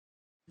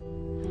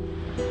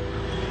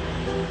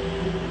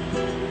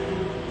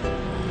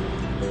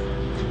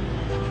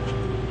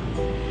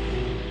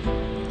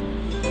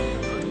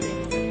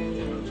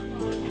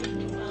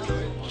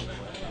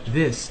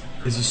This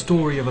is a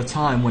story of a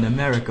time when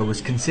America was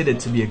considered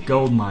to be a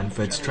goldmine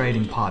for its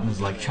trading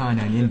partners like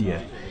China and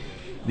India.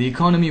 The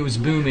economy was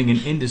booming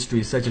and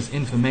industries such as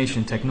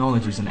information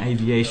technologies and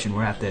aviation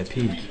were at their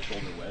peak.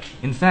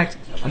 In fact,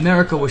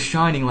 America was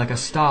shining like a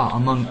star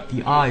among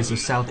the eyes of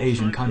South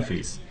Asian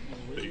countries.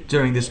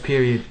 During this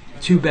period,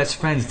 two best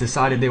friends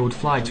decided they would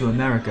fly to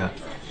America,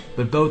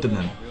 but both of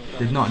them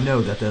did not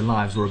know that their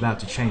lives were about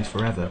to change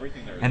forever,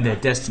 and their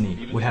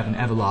destiny would have an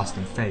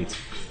everlasting fate.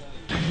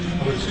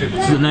 This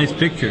is a nice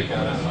picture.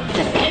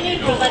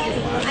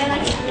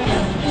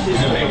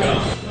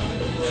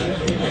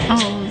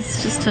 Oh,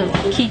 it's just a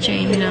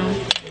keychain, you know.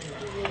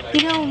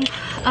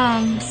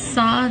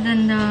 Saad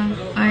and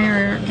I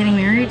are getting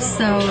married,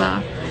 so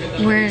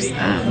where's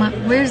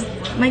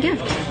my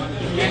gift?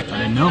 I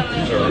didn't know.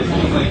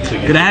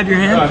 Could I have your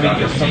hand?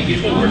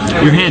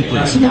 Your hand,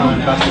 please. No.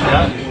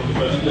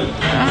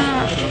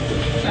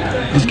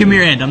 Just give me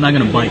your hand. I'm not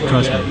gonna bite.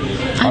 Trust me.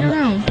 I don't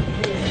know.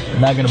 I'm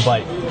not gonna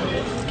bite.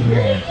 Just give me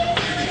your hand.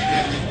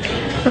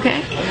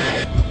 Okay.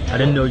 I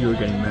didn't know you were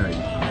getting married.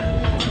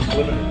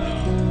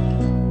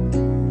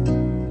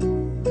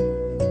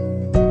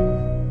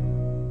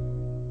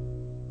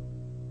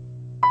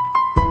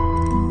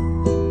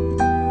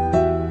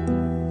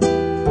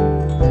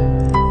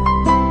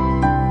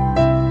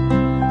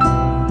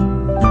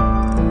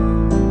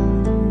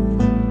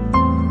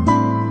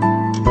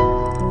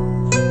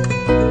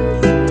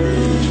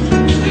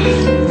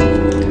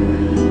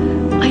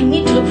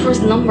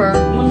 Number,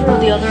 one or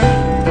the other.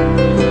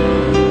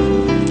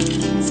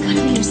 It's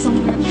gotta be here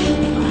somewhere.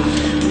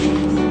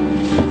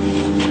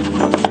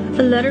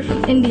 A letter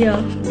from India.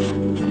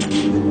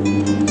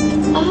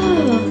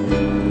 Ah,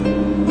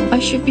 I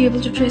should be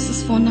able to trace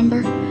his phone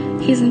number.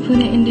 He's in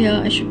Pune,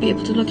 India. I should be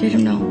able to locate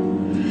him now.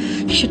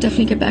 He should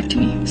definitely get back to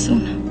me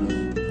soon.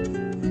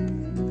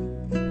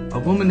 A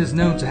woman is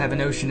known to have an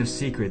ocean of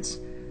secrets,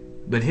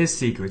 but his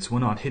secrets were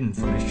not hidden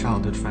from his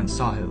childhood friend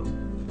Sahil.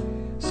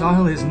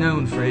 Sahil is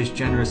known for his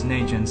generous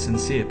nature and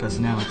sincere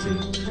personality.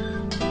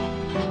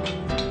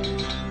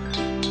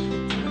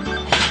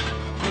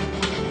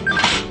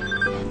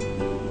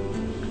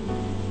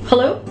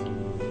 Hello?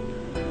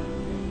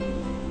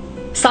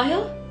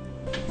 Sahil?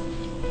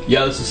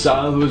 Yeah, this is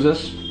Sana. Who is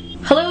this?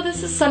 Hello,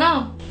 this is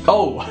Sana.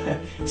 Oh,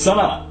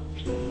 Sana.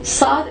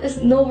 Saad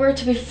is nowhere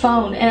to be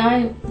found,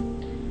 and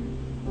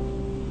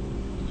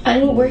I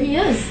don't know where he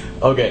is.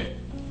 Okay,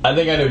 I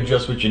think I know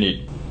just what you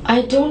need.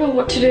 I don't know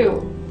what to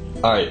do.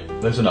 Alright,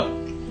 listen up.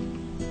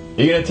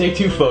 You're gonna take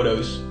 2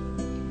 photos,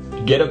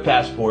 get a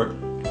passport,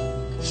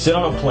 sit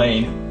on a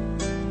plane,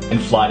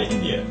 and fly to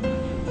India.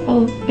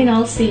 Oh,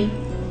 I'll see.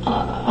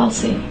 I'll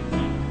see.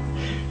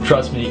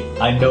 Trust me,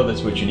 I know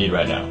that's what you need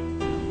right now.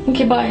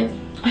 Okay, bye.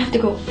 I have to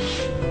go.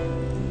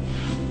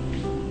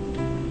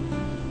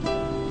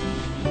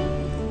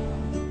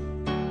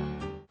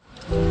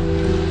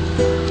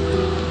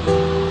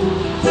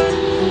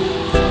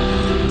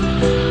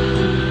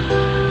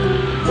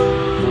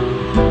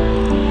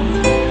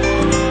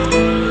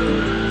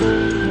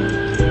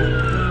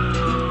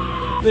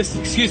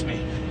 Listen, excuse me.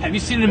 Have you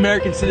seen an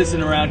American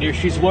citizen around here?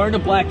 She's wearing a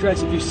black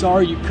dress. If you saw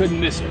her, you couldn't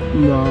miss her.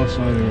 No, I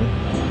saw her.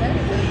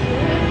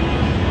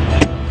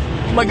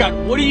 Oh my God,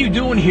 what are you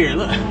doing here?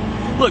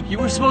 Look, you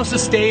were supposed to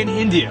stay in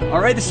India.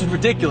 All right, this is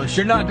ridiculous.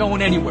 You're not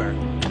going anywhere.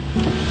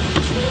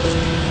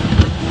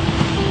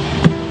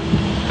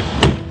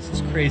 This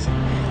is crazy.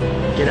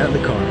 Get out of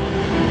the car.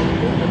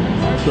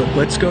 Look,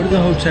 let's go to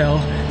the hotel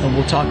and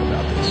we'll talk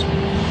about this.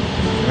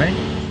 All right?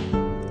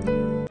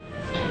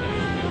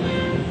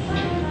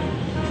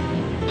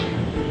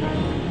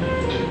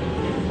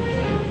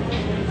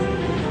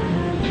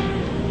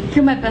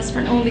 You're my best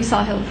friend, only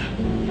Sahil.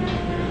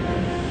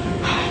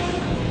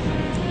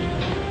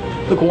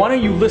 Look, why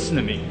don't you listen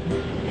to me?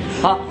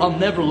 I'll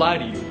never lie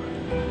to you.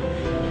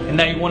 And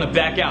now you want to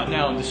back out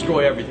now and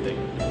destroy everything.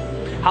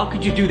 How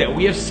could you do that?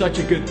 We have such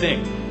a good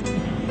thing.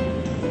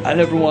 I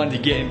never wanted to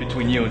get in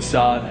between you and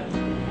Saad.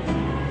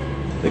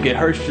 Look, it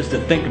hurts just to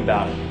think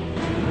about it.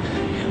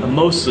 And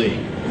mostly,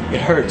 it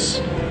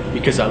hurts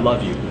because I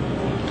love you.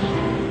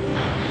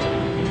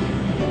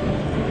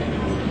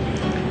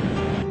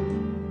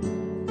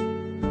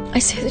 I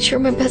say that you're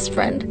my best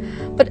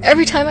friend, but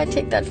every time I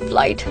take that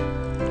flight,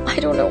 I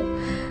don't know.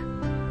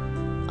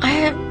 I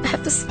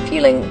have this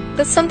feeling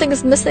that something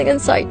is missing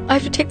inside. I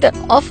have to take that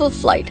awful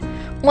flight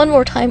one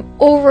more time,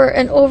 over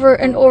and over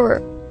and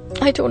over.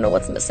 I don't know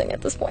what's missing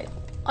at this point.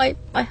 I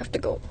have to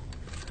go.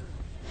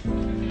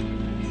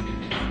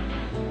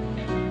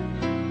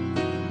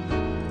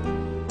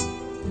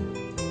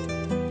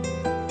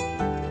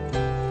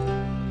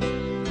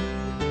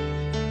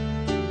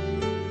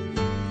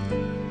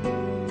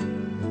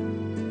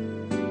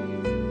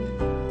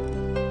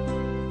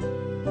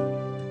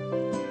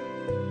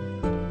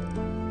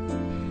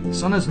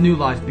 Sana's new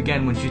life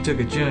began when she took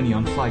a journey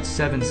on Flight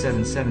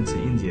 777 to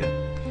India.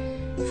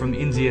 From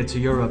India to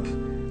Europe,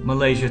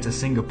 Malaysia to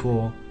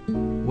Singapore,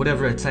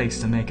 whatever it takes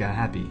to make her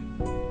happy.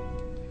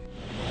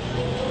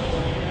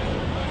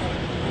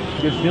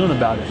 Good feeling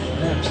about it.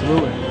 Yeah,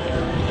 absolutely.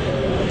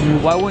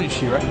 Why wouldn't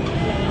she, right?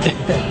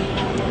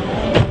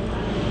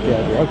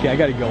 Yeah, okay, I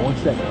gotta go. 1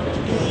 second.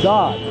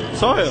 Saad,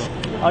 Sahil,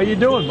 how you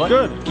doing, bud?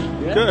 good,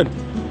 Yeah? good.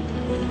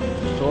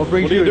 So what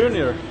brings What are you doing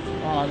here?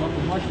 Oh,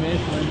 nothing much, man.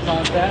 Playing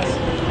time fast.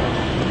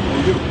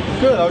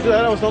 Good.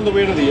 I was on the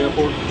way to the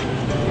airport.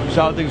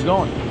 So how are things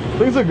going?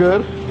 Things are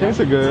good. Things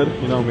are good.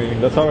 You know me.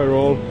 That's how I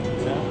roll.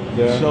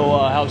 Yeah. So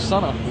how's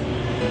Sana?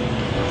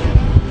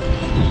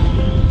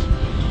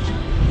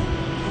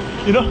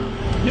 You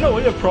know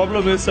what your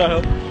problem is,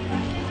 Sahil?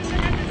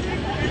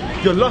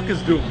 Your luck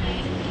is doomed.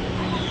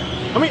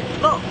 I mean,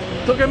 no,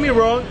 don't get me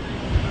wrong,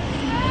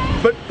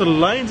 but the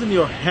lines in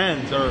your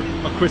hands are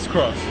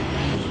crisscross.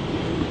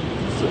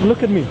 So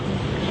look at me.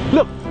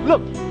 Look.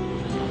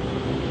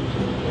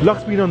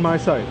 Luck's been on my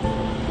side.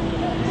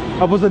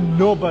 I was a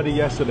nobody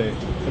yesterday.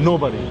 A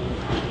nobody.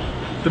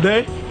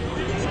 Today,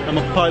 I'm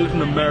a pilot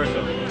in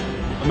America.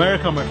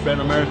 America, my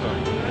friend, America.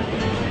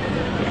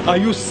 I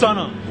used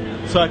Sana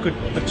so I could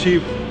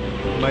achieve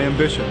my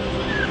ambition.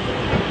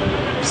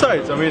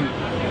 Besides, I mean,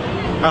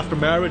 after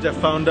marriage, I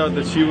found out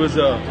that she was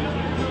a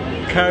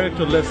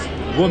characterless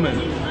woman.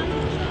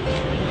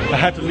 I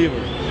had to leave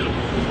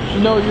her.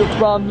 You know your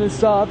problem is,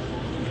 Saad?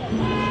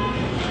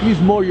 Use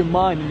more your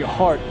mind than your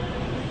heart.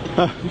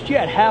 If she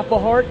had half a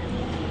heart,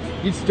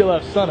 you'd still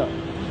have Sana.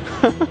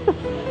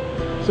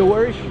 So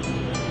where is she?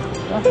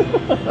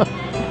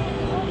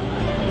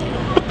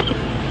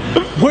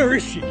 Where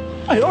is she?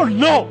 I don't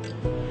know!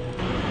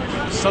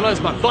 Sana is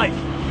my wife,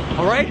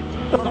 alright?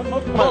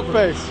 My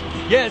face.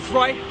 Yeah, that's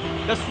right.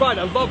 That's right,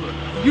 I love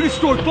her. You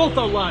destroyed both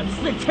our lives.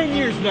 It's been 10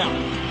 years now.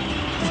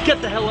 Just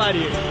get the hell out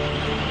of here.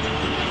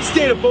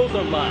 Stay to both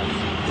our lives.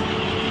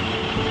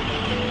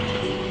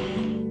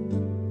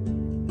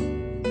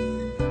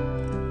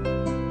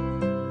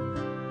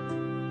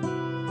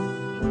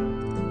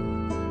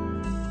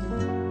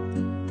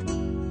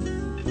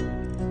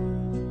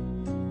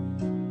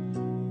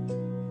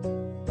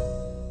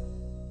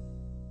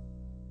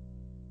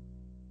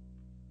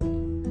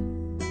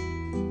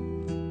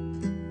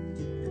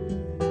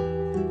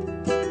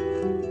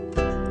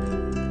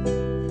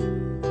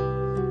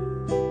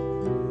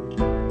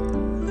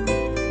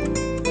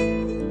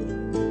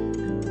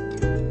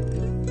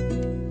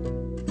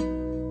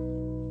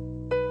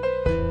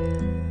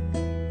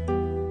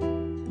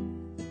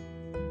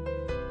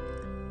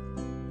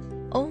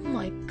 Oh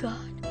my god.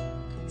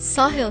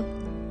 Sahil,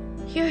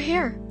 you're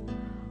here.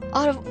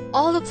 Out of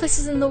all the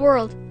places in the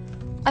world,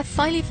 I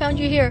finally found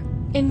you here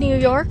in New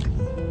York.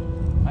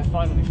 I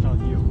finally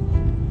found you.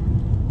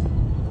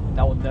 And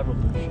I will never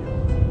lose you.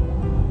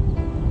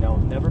 And I will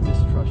never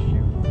mistrust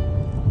you.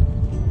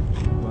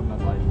 You are my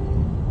life.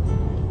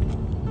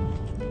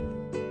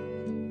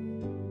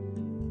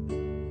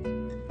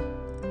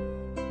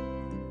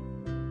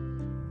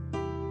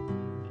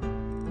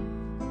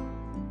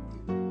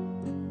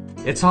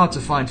 It's hard to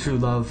find true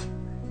love.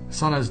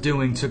 Sana's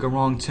doing took a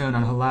wrong turn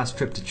on her last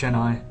trip to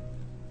Chennai.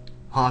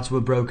 Hearts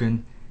were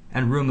broken,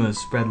 and rumors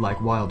spread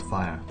like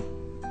wildfire.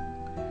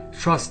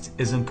 Trust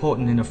is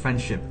important in a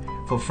friendship,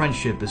 for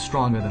friendship is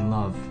stronger than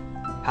love.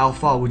 How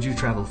far would you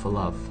travel for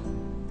love?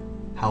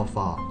 How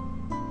far?